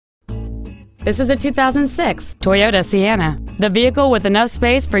This is a 2006 Toyota Sienna, the vehicle with enough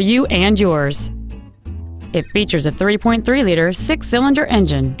space for you and yours. It features a 3.3-liter six-cylinder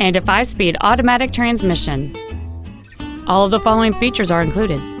engine and a 5-speed automatic transmission. All of the following features are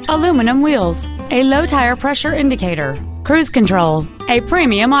included: aluminum wheels, a low tire pressure indicator, cruise control, a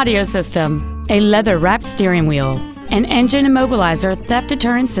premium audio system, a leather-wrapped steering wheel, an engine immobilizer theft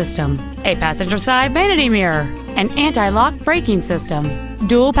deterrent system, a passenger side vanity mirror, an anti-lock braking system,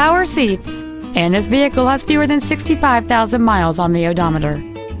 dual power seats, and this vehicle has fewer than 65,000 miles on the odometer.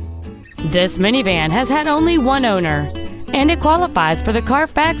 This minivan has had only one owner, and it qualifies for the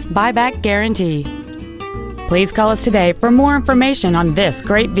Carfax buyback guarantee. Please call us today for more information on this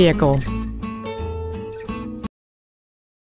great vehicle.